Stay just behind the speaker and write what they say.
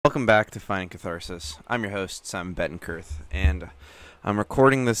Welcome back to Finding Catharsis. I'm your host, Simon Bettenkerth, and I'm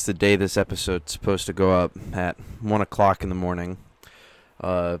recording this the day this episode's supposed to go up at 1 o'clock in the morning,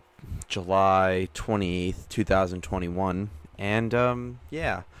 July 28th, 2021. And, I'm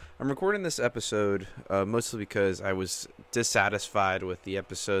recording this episode mostly because I was dissatisfied with the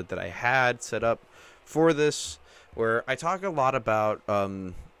episode that I had set up for this, where I talk a lot about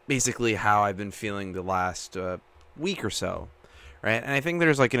basically how I've been feeling the last week or so. Right, and I think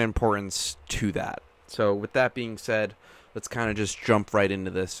there's like an importance to that. So with that being said, let's kind of just jump right into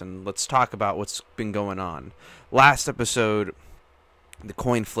this and let's talk about what's been going on. Last episode, the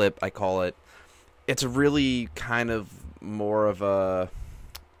coin flip, I call it, it's a really kind of more of a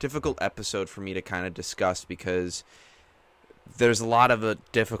difficult episode for me to kind of discuss because there's a lot of a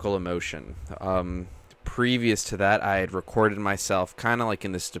difficult emotion. Previous to that, I had recorded myself kind of like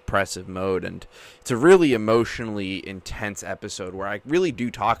in this depressive mode, and it's a really emotionally intense episode where I really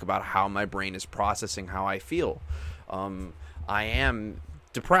do talk about how my brain is processing how I feel. I am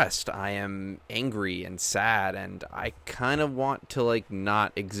depressed, I am angry and sad, and I kind of want to like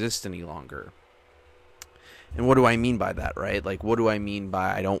not exist any longer. And what do I mean by that, right? Like, what do I mean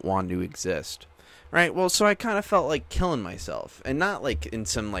by I don't want to exist? Right, well, so I kind of felt like killing myself, and not like in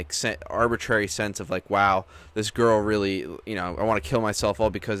some like arbitrary sense of like, wow, this girl really, I want to kill myself all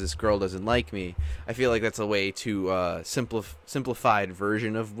because this girl doesn't like me. I feel like that's a way too simplified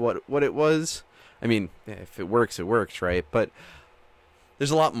version of what it was. I mean, if it works, it works, right? But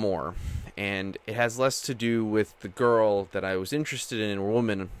there's a lot more, and it has less to do with the girl that I was interested in, or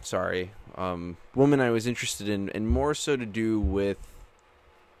woman I was interested in, and more so to do with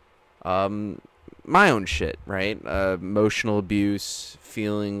my own shit, right? Emotional abuse,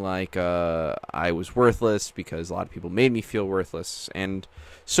 feeling like I was worthless because a lot of people made me feel worthless, and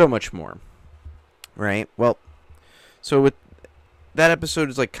so much more, right? Well, so with that episode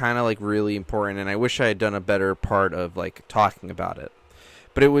is like kind of like really important, and I wish I had done a better part of like talking about it.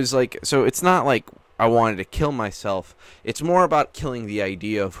 But it was like, so it's not like I wanted to kill myself. It's more about killing the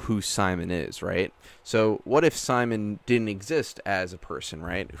idea of who Simon is, right? So what if Simon didn't exist as a person,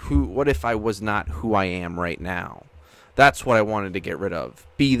 right? What if I was not who I am right now? That's what I wanted to get rid of.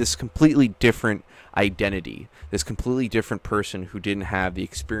 Be this completely different identity, this completely different person who didn't have the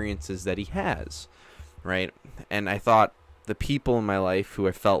experiences that he has, right? And I thought the people in my life who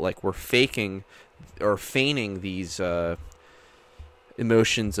I felt like were faking or feigning these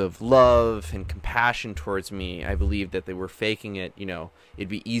emotions of love and compassion towards me, I believed that they were faking it. It'd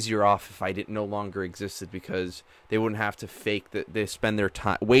be easier off if I didn't no longer existed, because they wouldn't have to fake that. They spend their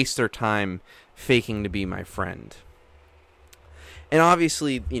time, waste their time faking to be my friend. And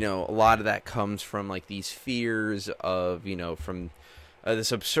obviously, a lot of that comes from like these fears of, from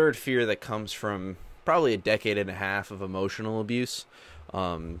this absurd fear that comes from probably a decade and a half of emotional abuse.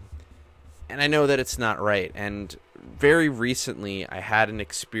 And I know that it's not right. And very recently, I had an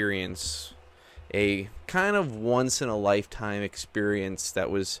experience, a kind of once-in-a-lifetime experience that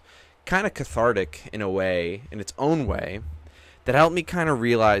was kind of cathartic in a way, in its own way, that helped me kind of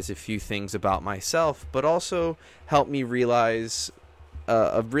realize a few things about myself, but also helped me realize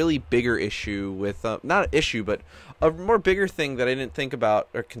a really bigger issue with, not an issue, but a more bigger thing that I didn't think about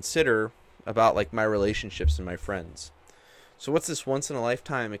or consider about like my relationships and my friends. So what's this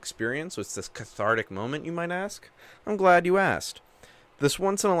once-in-a-lifetime experience? What's this cathartic moment, you might ask? I'm glad you asked. This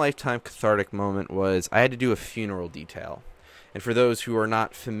once-in-a-lifetime cathartic moment was I had to do a funeral detail. And for those who are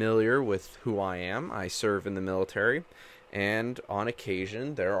not familiar with who I am, I serve in the military, and on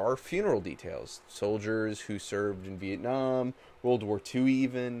occasion there are funeral details. Soldiers who served in Vietnam, World War II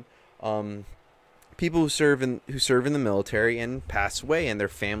even, people who serve in the military and pass away, and their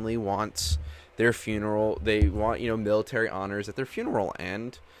family wants their funeral. They want, military honors at their funeral,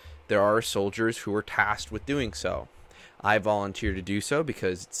 and there are soldiers who are tasked with doing so. I volunteered to do so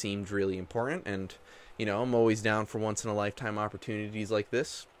because it seemed really important, and, I'm always down for once-in-a-lifetime opportunities like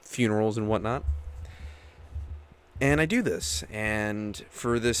this, funerals and whatnot. And I do this, and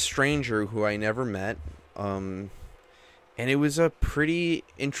for this stranger who I never met, and it was a pretty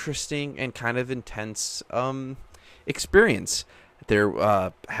interesting and kind of intense experience.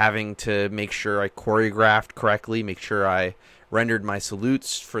 They're having to make sure I choreographed correctly, make sure I rendered my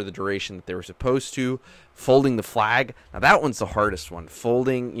salutes for the duration that they were supposed to, folding the flag. Now that one's the hardest one.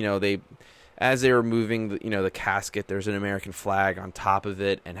 Folding, as they were moving the casket, there's an American flag on top of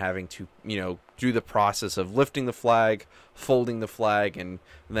it, and having to, do the process of lifting the flag, folding the flag, and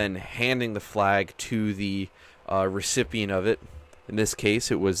then handing the flag to the recipient of it. In this case,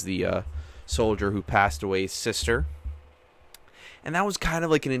 it was the soldier who passed away's sister. And that was kind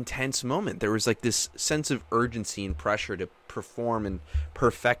of like an intense moment. There was like this sense of urgency and pressure to perform and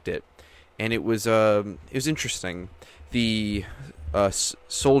perfect it. And it was interesting. The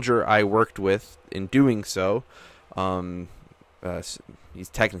soldier I worked with in doing so, he's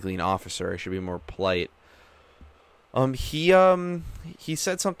technically an officer. I should be more polite. He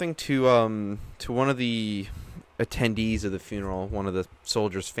said something to one of the attendees of the funeral, one of the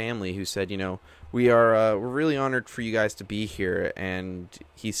soldiers' family, who said, we're really honored for you guys to be here. And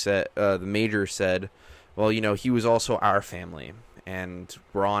he said, the major said, well, he was also our family, and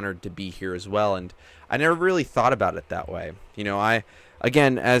we're honored to be here as well. And I never really thought about it that way.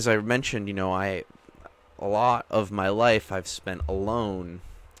 Again, as I mentioned, a lot of my life I've spent alone,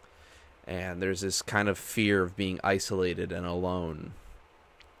 and there's this kind of fear of being isolated and alone.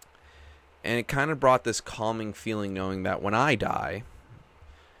 And it kind of brought this calming feeling knowing that when I die,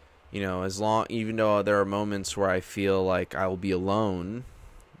 even though there are moments where I feel like I will be alone,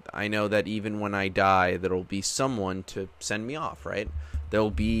 I know that even when I die, there'll be someone to send me off, right?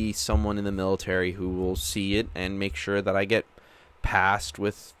 There'll be someone in the military who will see it and make sure that I get passed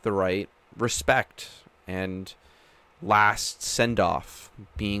with the right respect and last send-off,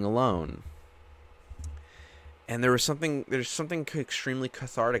 being alone. And there's something extremely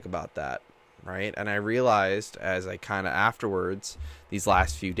cathartic about that, right? And I realized as I kind of afterwards, these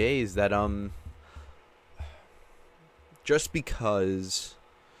last few days, that just because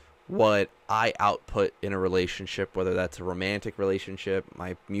what I output in a relationship, whether that's a romantic relationship,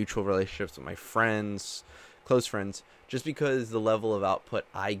 my mutual relationships with my friends, close friends, just because the level of output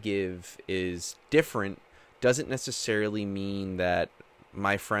I give is different doesn't necessarily mean that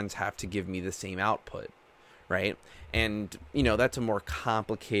my friends have to give me the same output, right? And, that's a more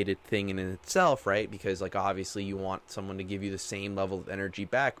complicated thing in itself, right? Because, obviously you want someone to give you the same level of energy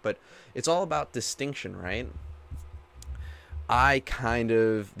back, but it's all about distinction, right?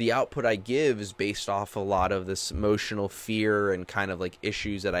 The output I give is based off a lot of this emotional fear and kind of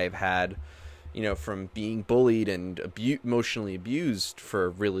issues that I've had, from being bullied and emotionally abused for a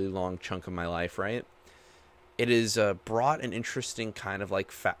really long chunk of my life, right? It has brought an interesting kind of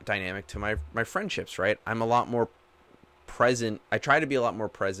dynamic to my friendships, right? I'm a lot more present. I try to be a lot more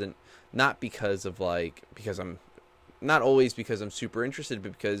present, not because of because I'm not always because I'm super interested,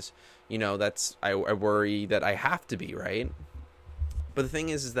 but because, I worry that I have to be, right? But the thing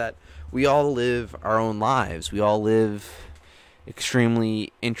is that we all live our own lives. We all live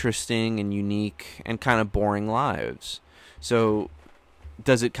extremely interesting and unique and kind of boring lives. So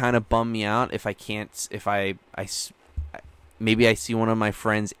does it kind of bum me out if maybe I see one of my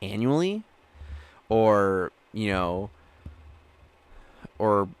friends annually, or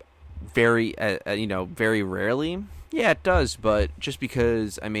or very very rarely? Yeah, it does, but just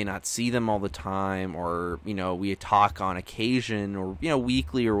because I may not see them all the time, or we talk on occasion, or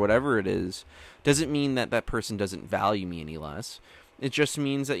weekly, or whatever it is, doesn't mean that that person doesn't value me any less. It just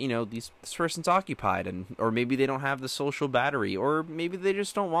means that this person's occupied, or maybe they don't have the social battery, or maybe they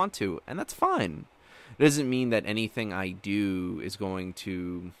just don't want to, and that's fine. It doesn't mean that anything I do is going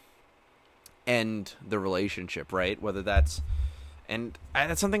to end the relationship, right? Whether that's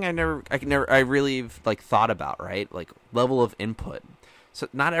that's something I really thought about, right? Level of input. So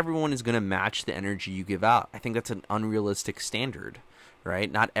not everyone is going to match the energy you give out. I think that's an unrealistic standard, right?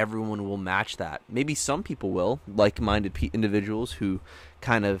 Not everyone will match that. Maybe some people will, like-minded individuals who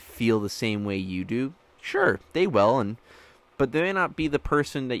kind of feel the same way you do. Sure, they will, but they may not be the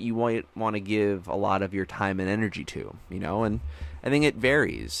person that you want to give a lot of your time and energy to, and I think it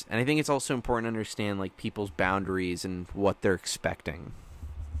varies. And I think it's also important to understand people's boundaries and what they're expecting.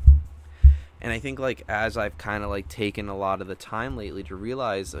 And I think as I've kind of taken a lot of the time lately to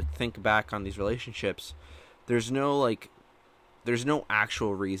realize, think back on these relationships, there's no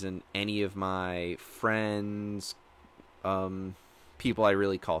actual reason any of my friends, people I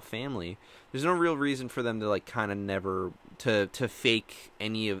really call family, there's no real reason for them to kind of never to feign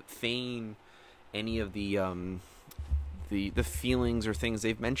any of the feelings or things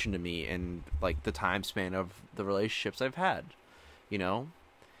they've mentioned to me in the time span of the relationships I've had.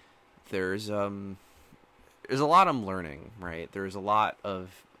 There's a lot I'm learning, right? There's a lot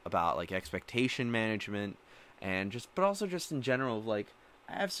about expectation management, and but also just in general, I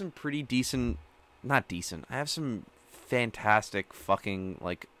have some pretty I have some fantastic fucking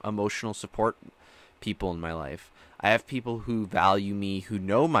emotional support people in my life. I have people who value me, who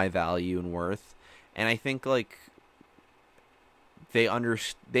know my value and worth, and I think they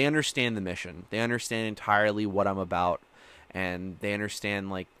understand the mission. They understand entirely what I'm about, and they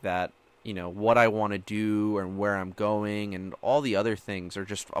understand that what I want to do and where I'm going and all the other things are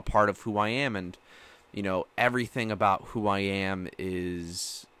just a part of who I am, and everything about who I am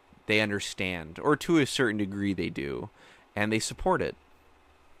is they understand, or to a certain degree they do, and they support it.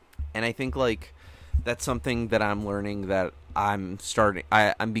 And I think like that's something that I'm learning, that I'm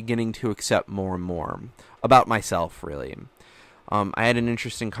beginning to accept more and more about myself, really. I had an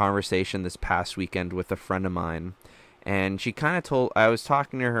interesting conversation this past weekend with a friend of mine, and she kind of I was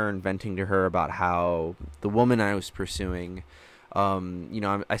talking to her and venting to her about how the woman I was pursuing,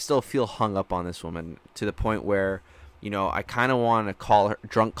 I still feel hung up on this woman to the point where, I kind of want to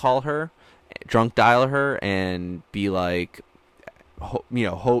drunk dial her and be like,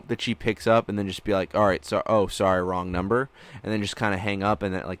 hope that she picks up, and then just be like, all right, sorry, wrong number, and then just kind of hang up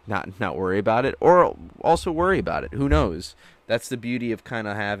and then like not worry about it, or also worry about it. Who knows? That's the beauty of kind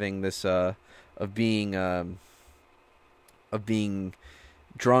of having this of being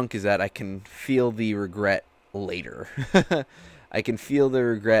drunk, is that I can feel the regret later. I can feel the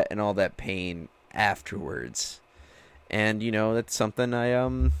regret and all that pain afterwards, and that's something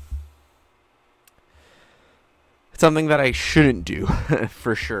something that I shouldn't do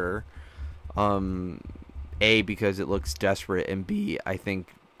for sure. A, because it looks desperate, and B, I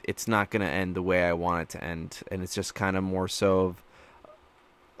think it's not going to end the way I want it to end, and it's just kind of more so of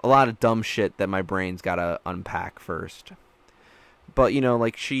a lot of dumb shit that my brain's got to unpack first. But,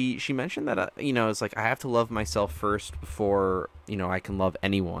 like she mentioned that, it's like I have to love myself first before, I can love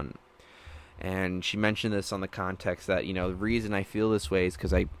anyone. And she mentioned this on the context that, the reason I feel this way is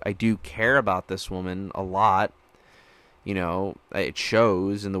because I do care about this woman a lot. It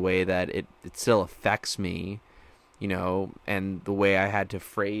shows in the way that it still affects me, and the way I had to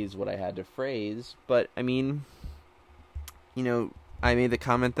phrase what I had to phrase. But, I mean, I made the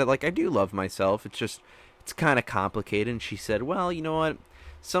comment that, like, I do love myself. It's kind of complicated. And she said, well, you know what?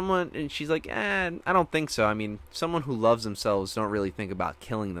 And she's like, I don't think so. I mean, someone who loves themselves don't really think about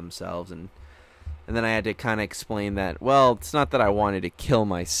killing themselves. And then I had to kind of explain that, well, it's not that I wanted to kill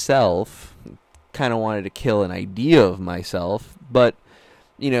myself. Kind of wanted to kill an idea of myself, but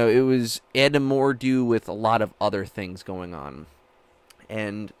it had to more do with a lot of other things going on.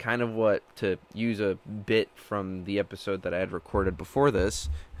 And kind of to use a bit from the episode that I had recorded before this,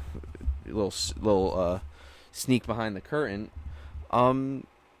 a little sneak behind the curtain.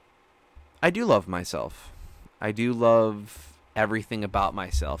 I do love myself. I do love everything about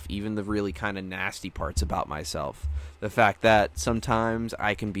myself, even the really kind of nasty parts about myself. The fact that sometimes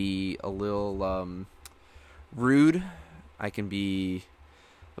I can be a little rude. I can be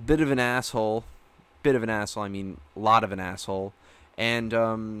a bit of an asshole. I mean, a lot of an asshole. And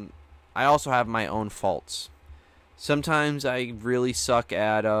I also have my own faults. Sometimes I really suck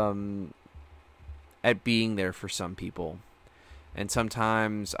at being there for some people. And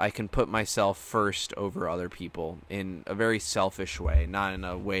sometimes I can put myself first over other people in a very selfish way, not in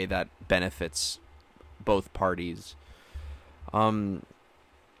a way that benefits both parties. I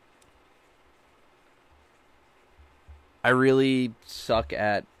really suck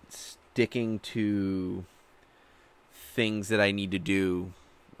at sticking to things that I need to do.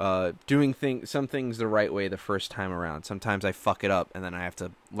 Doing some things the right way the first time around. Sometimes I fuck it up and then I have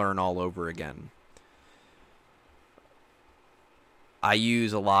to learn all over again. I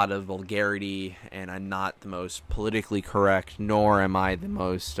use a lot of vulgarity, and I'm not the most politically correct, nor am I the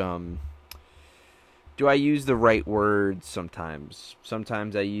most, do I use the right words sometimes?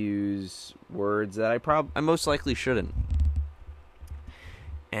 Sometimes I use words that I most likely shouldn't.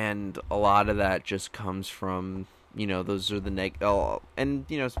 And a lot of that just comes from, those are the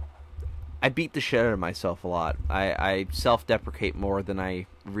I beat the shit out of myself a lot. I self-deprecate more than I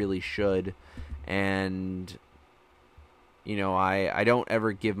really should, and I don't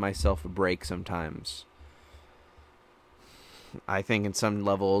ever give myself a break sometimes. I think in some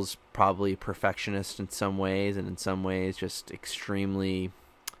levels probably perfectionist in some ways, and in some ways just extremely,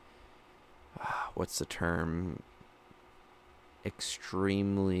 what's the term?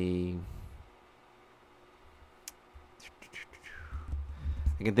 Extremely,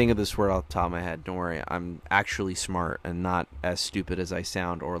 I can think of this word off the top of my head. Don't worry, I'm actually smart and not as stupid as I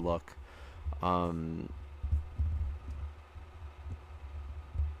sound or look.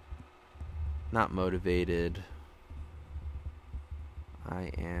 Not motivated.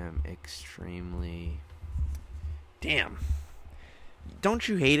 I am extremely... Damn. Don't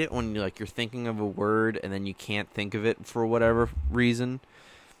you hate it when you're thinking of a word and then you can't think of it for whatever reason?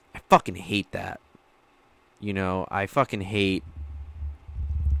 I fucking hate that. I fucking hate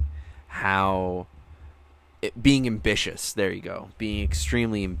how... being ambitious. There you go. Being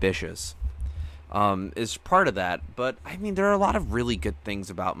extremely ambitious is part of that. But, I mean, there are a lot of really good things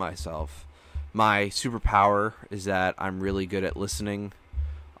about myself. My superpower is that I'm really good at listening.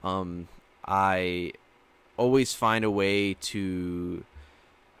 I always find a way to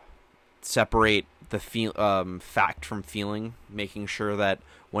separate the fact from feeling, making sure that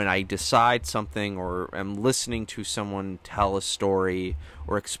when I decide something or am listening to someone tell a story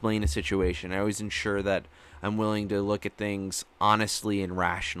or explain a situation, I always ensure that I'm willing to look at things honestly and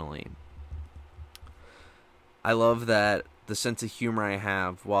rationally. I love that the sense of humor I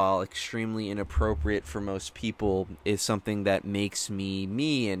have, while extremely inappropriate for most people, is something that makes me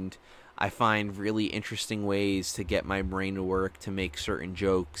me, and I find really interesting ways to get my brain to work to make certain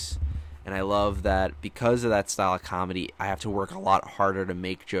jokes. And I love that because of that style of comedy, I have to work a lot harder to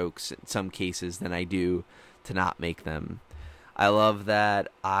make jokes in some cases than I do to not make them. I love that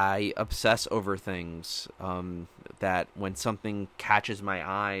I obsess over things, that when something catches my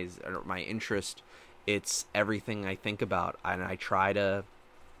eyes or my interest, it's everything I think about, and I try to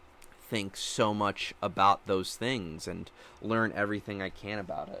think so much about those things and learn everything I can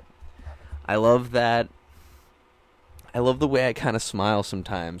about it. I love that. I love the way I kind of smile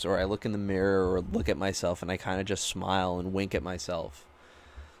sometimes, or I look in the mirror or look at myself and I kind of just smile and wink at myself.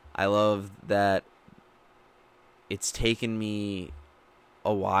 I love that it's taken me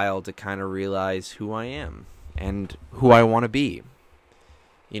a while to kind of realize who I am and who I want to be.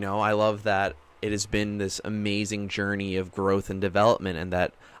 You know, I love that it has been this amazing journey of growth and development, and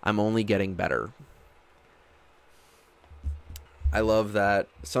that I'm only getting better. I love that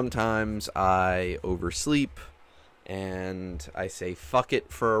sometimes I oversleep and I say fuck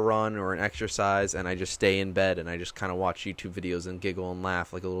it for a run or an exercise, and I just stay in bed and I just kind of watch YouTube videos and giggle and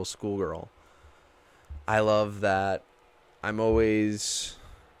laugh like a little schoolgirl. I love that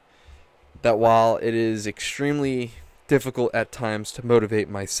that while it is extremely difficult at times to motivate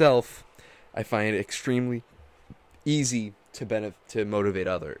myself, I find it extremely easy to motivate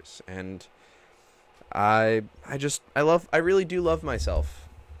others. And I really do love myself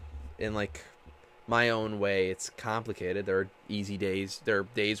in like my own way. It's complicated. There are easy days. There are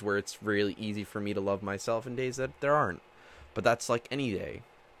days where it's really easy for me to love myself and days that there aren't. But that's like any day.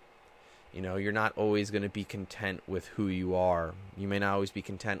 You know, you're not always going to be content with who you are. You may not always be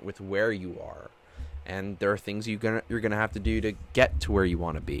content with where you are. And there are things you're going to have to do to get to where you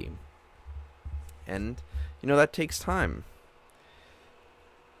want to be. And, you know, that takes time.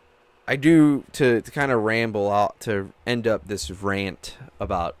 I do, to kind of ramble out, to end up this rant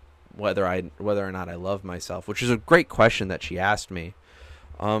about whether or not I love myself, which is a great question that she asked me.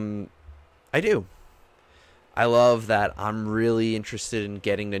 I do. I love that I'm really interested in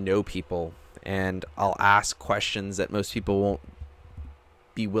getting to know people, and I'll ask questions that most people won't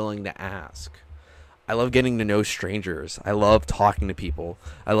be willing to ask. I love getting to know strangers. I love talking to people.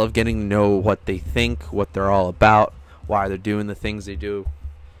 I love getting to know what they think, what they're all about, why they're doing the things they do.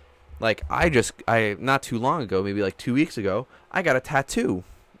 Like, I not too long ago, maybe like 2 weeks ago, I got a tattoo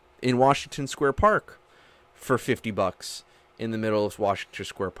in Washington Square Park for $50 in the middle of Washington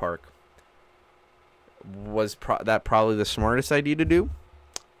Square Park. Was that probably the smartest idea to do?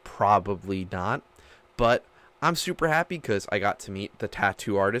 Probably not. But I'm super happy because I got to meet the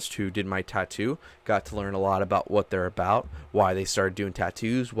tattoo artist who did my tattoo, got to learn a lot about what they're about, why they started doing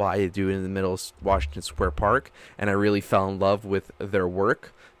tattoos, why they do it in the middle of Washington Square Park, and I really fell in love with their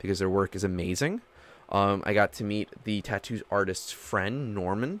work because their work is amazing. I got to meet the tattoo artist's friend,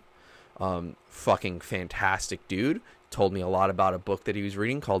 Norman. Fucking fantastic dude. Told me a lot about a book that he was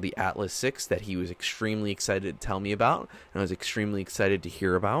reading called The Atlas Six that he was extremely excited to tell me about, and I was extremely excited to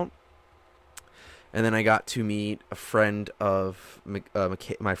hear about. And then I got to meet a friend of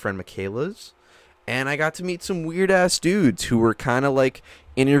my friend Michaela's, and I got to meet some weird-ass dudes who were kind of like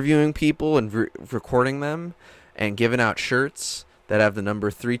interviewing people and recording them and giving out shirts that have the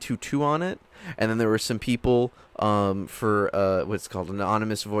number 322 on it. And then there were some people for what's called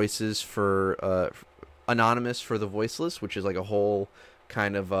Anonymous Voices for Anonymous for the Voiceless, which is like a whole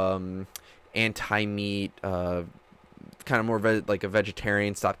kind of anti-meat, kind of more like a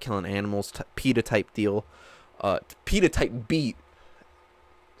vegetarian, stop killing animals, PETA type deal. PETA type beat.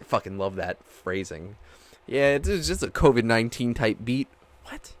 I fucking love that phrasing. Yeah, it's just a COVID-19 type beat.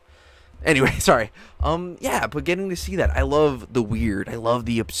 What? Anyway, sorry. Yeah, but getting to see that, I love the weird, I love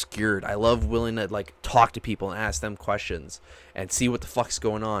the obscured, I love willing to like talk to people and ask them questions and see what the fuck's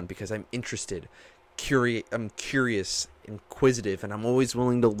going on because I'm interested. I'm curious, inquisitive, and I'm always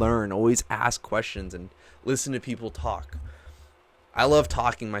willing to learn, always ask questions and listen to people talk. I love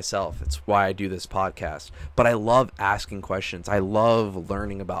talking myself. It's why I do this podcast. But I love asking questions. I love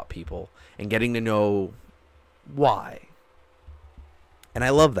learning about people and getting to know why. And I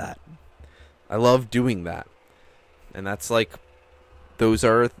love that. I love doing that. And that's like,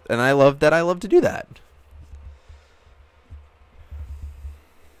 and I love that I love to do that.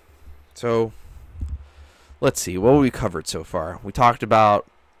 So, let's see, what we covered so far. We talked about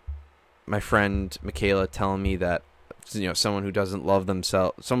my friend Michaela telling me that, you know, someone who loves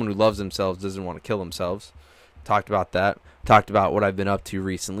themselves doesn't want to kill themselves. Talked about that. Talked about what I've been up to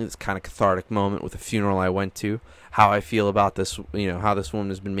recently, this kind of cathartic moment with a funeral I went to, how I feel about this, you know, how this woman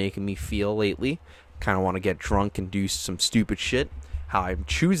has been making me feel lately. Kind of want to get drunk and do some stupid shit. How I'm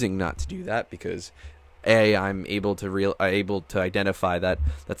choosing not to do that because I'm able to identify that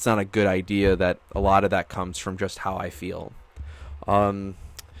that's not a good idea, that a lot of that comes from just how I feel.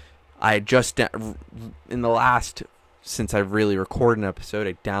 I just since I've really recorded an episode,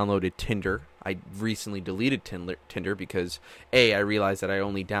 I downloaded Tinder. I recently deleted Tinder because I realized that I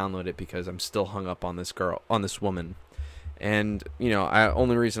only downloaded it because I'm still hung up on this woman. And, you know,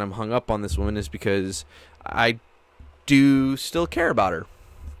 only reason I'm hung up on this woman is because I do still care about her,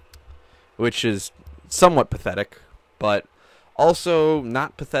 which is somewhat pathetic, but also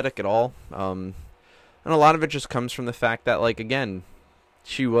not pathetic at all. And a lot of it just comes from the fact that, like, again,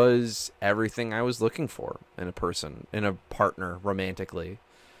 she was everything I was looking for in a person, in a partner, romantically.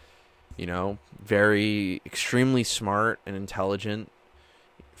 You know, extremely smart and intelligent,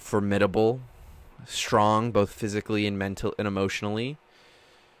 formidable, strong, both physically and mental and emotionally.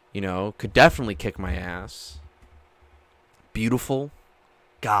 You know, could definitely kick my ass. Beautiful.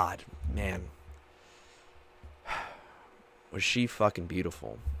 God, man. Was she fucking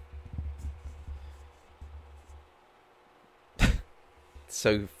beautiful.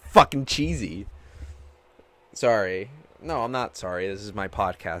 So fucking cheesy. Sorry. No, I'm not sorry. This is my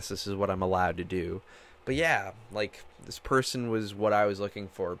podcast. This is what I'm allowed to do. But yeah, like, this person was what I was looking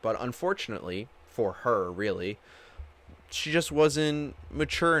for. But unfortunately, for her, really, she just wasn't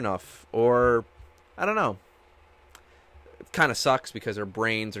mature enough. Or, I don't know. It kind of sucks because our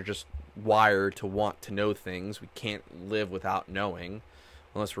brains are just wired to want to know things. We can't live without knowing.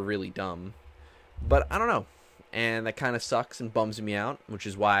 Unless we're really dumb. But, I don't know. And that kind of sucks and bums me out, which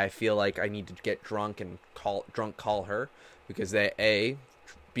is why I feel like I need to get drunk and call her, because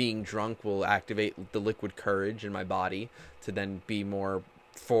being drunk will activate the liquid courage in my body to then be more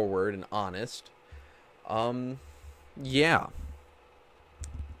forward and honest. Yeah.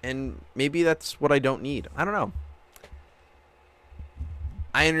 And maybe that's what I don't need. I don't know.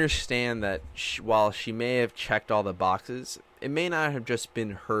 I understand that while she may have checked all the boxes, it may not have just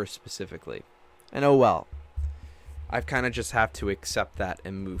been her specifically. And oh well. I've kind of just have to accept that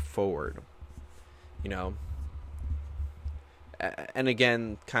and move forward, you know. And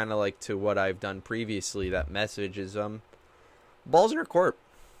again, kind of like to what I've done previously, that message is, balls in her court.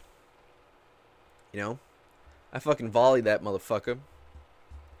 You know, I fucking volleyed that motherfucker.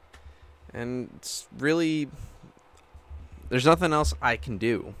 And it's really, there's nothing else I can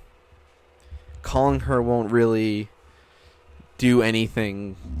do. Calling her won't really do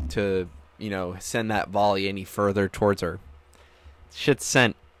anything to, you know, send that volley any further towards her. Shit's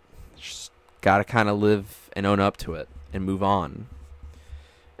sent. Just gotta kind of live and own up to it and move on.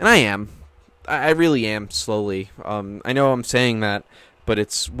 And I am. I really am, slowly. I know I'm saying that, but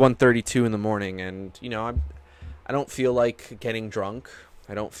it's 1:32 in the morning, and, you know, I don't feel like getting drunk.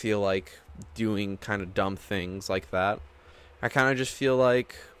 I don't feel like doing kind of dumb things like that. I kind of just feel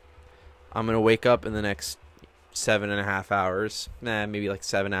like I'm gonna wake up in the next 7.5 hours. Maybe like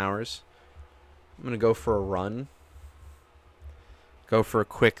 7 hours. I'm going to go for a run. Go for a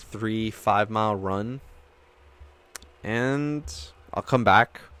quick 3-5 mile run. And I'll come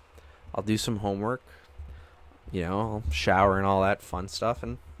back. I'll do some homework. You know, I'll shower and all that fun stuff.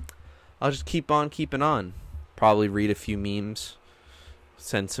 And I'll just keep on keeping on. Probably read a few memes.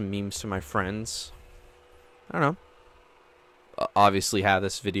 Send some memes to my friends. I don't know. Obviously have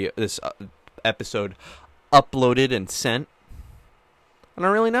this episode uploaded and sent. I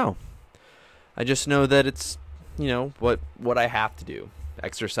don't really know. I just know that it's, you know, what I have to do.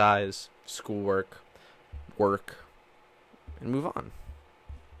 Exercise, schoolwork, work, and move on.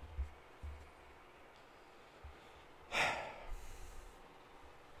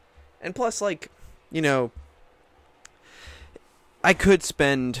 And plus, like, you know, I could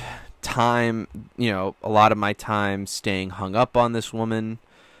spend time, you know, a lot of my time staying hung up on this woman.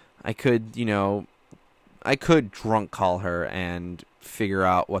 I could, you know, drunk call her and figure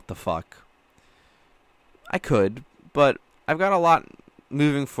out what the fuck. I could, but I've got a lot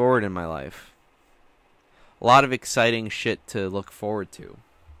moving forward in my life. A lot of exciting shit to look forward to.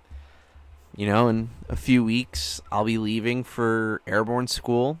 You know, in a few weeks, I'll be leaving for airborne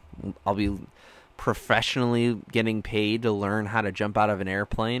school. I'll be professionally getting paid to learn how to jump out of an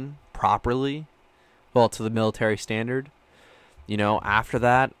airplane properly. Well, to the military standard. You know, after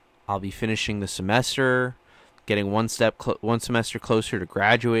that, I'll be finishing the semester, getting one semester closer to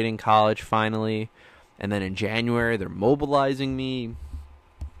graduating college finally. And then in January, they're mobilizing me,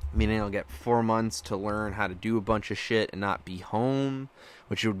 meaning I'll get 4 months to learn how to do a bunch of shit and not be home,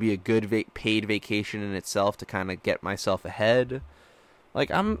 which would be a good paid vacation in itself to kind of get myself ahead. Like,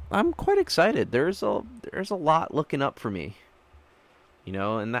 I'm quite excited. There's a lot looking up for me,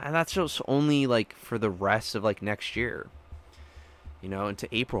 and that's just only like for the rest of like next year, into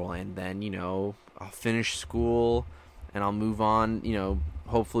April, and then I'll finish school and I'll move on,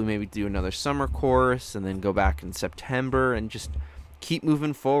 hopefully maybe do another summer course and then go back in September and just keep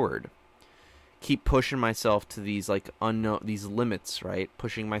moving forward. Keep pushing myself to these like these limits, right?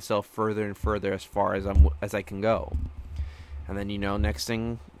 Pushing myself further and further as far as I can go. And then, next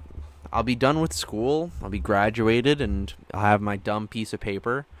thing, I'll be done with school. I'll be graduated and I'll have my dumb piece of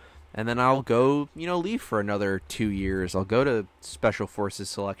paper. And then I'll go, leave for another 2 years. I'll go to Special Forces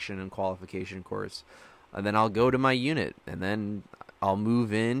Selection and Qualification course. And then I'll go to my unit. And then I'll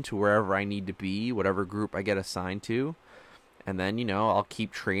move in to wherever I need to be, whatever group I get assigned to. And then, I'll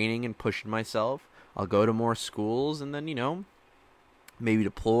keep training and pushing myself. I'll go to more schools and then, maybe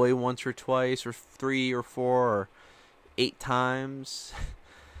deploy once or twice or 3 or 4 or 8 times,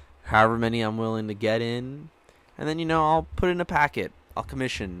 however many I'm willing to get in. And then, I'll put in a packet. I'll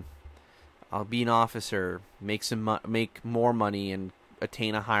commission. I'll be an officer, make more money and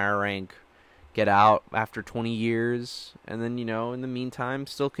attain a higher rank. Get out after 20 years. And then, in the meantime,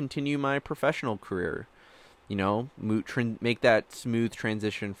 still continue my professional career. Make that smooth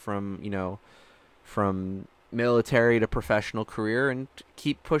transition from, from military to professional career and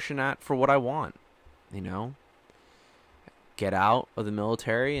keep pushing for what I want, Get out of the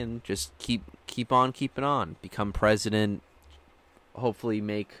military and just keep on keeping on. Become president. Hopefully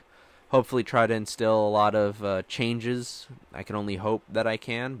try to instill a lot of changes. I can only hope that I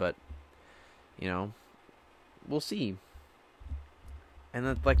can, but, we'll see. And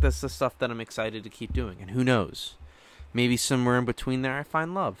that's the stuff that I'm excited to keep doing. And who knows? Maybe somewhere in between there I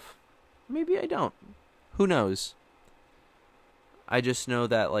find love. Maybe I don't. Who knows? I just know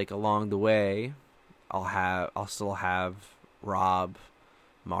that along the way, I'll still have Rob,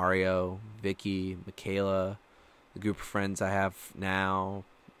 Mario, Vicky, Michaela, the group of friends I have now,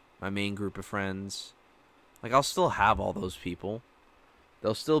 my main group of friends. I'll still have all those people.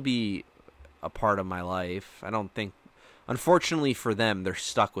 They'll still be a part of my life. Unfortunately for them, they're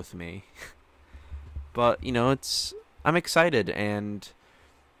stuck with me. But, I'm excited, and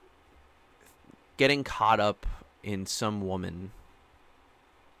getting caught up in some woman,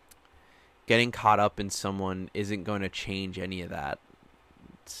 getting caught up in someone isn't going to change any of that.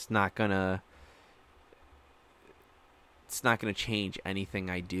 It's not going to change anything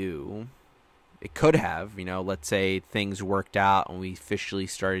I do. It could have, let's say things worked out and we officially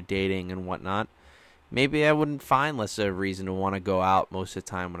started dating and whatnot. Maybe I wouldn't find less of a reason to want to go out most of the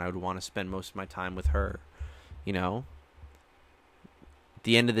time when I would want to spend most of my time with her, At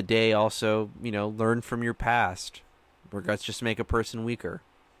the end of the day, also, learn from your past. Regrets just make a person weaker.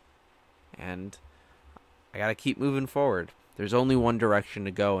 And I got to keep moving forward. There's only one direction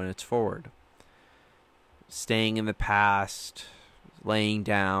to go, and it's forward. Staying in the past, laying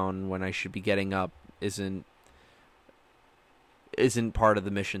down when I should be getting up isn't part of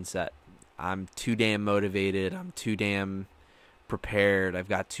the mission set. I'm too damn motivated. I'm too damn prepared. I've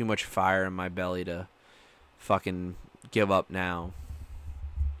got too much fire in my belly to fucking give up now.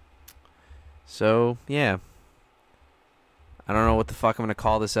 So, yeah. I don't know what the fuck I'm going to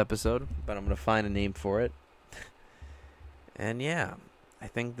call this episode, but I'm going to find a name for it. And yeah, I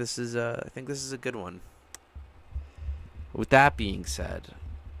think this is a good one. With that being said,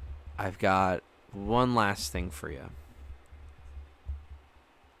 I've got one last thing for you.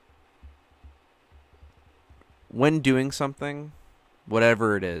 When doing something,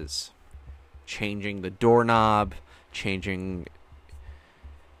 whatever it is, changing the doorknob,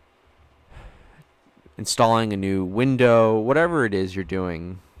 installing a new window, whatever it is you're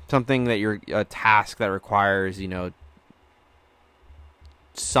doing, something that a task that requires,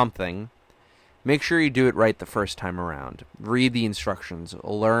 something, make sure you do it right the first time around. Read the instructions,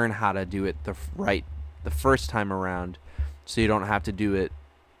 learn how to do it the first time around, so you don't have to do it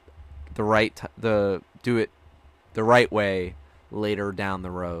the right way later down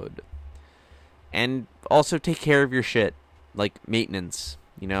the road. And also take care of your shit, like maintenance.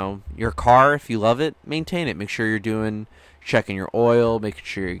 Your car, if you love it, maintain it. Make sure you're checking your oil, making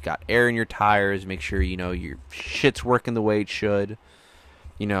sure you got air in your tires, make sure your shit's working the way it should.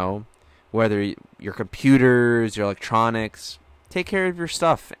 Whether your computers, your electronics, take care of your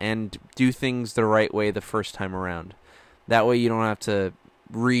stuff and do things the right way the first time around. That way you don't have to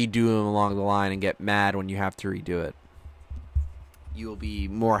redo them along the line and get mad when you have to redo it. you will be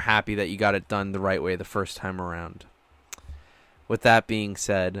more happy that you got it done the right way the first time around. With that being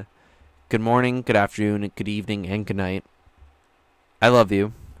said, good morning, good afternoon, good evening, and good night. I love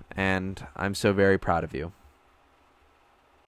you, and I'm so very proud of you.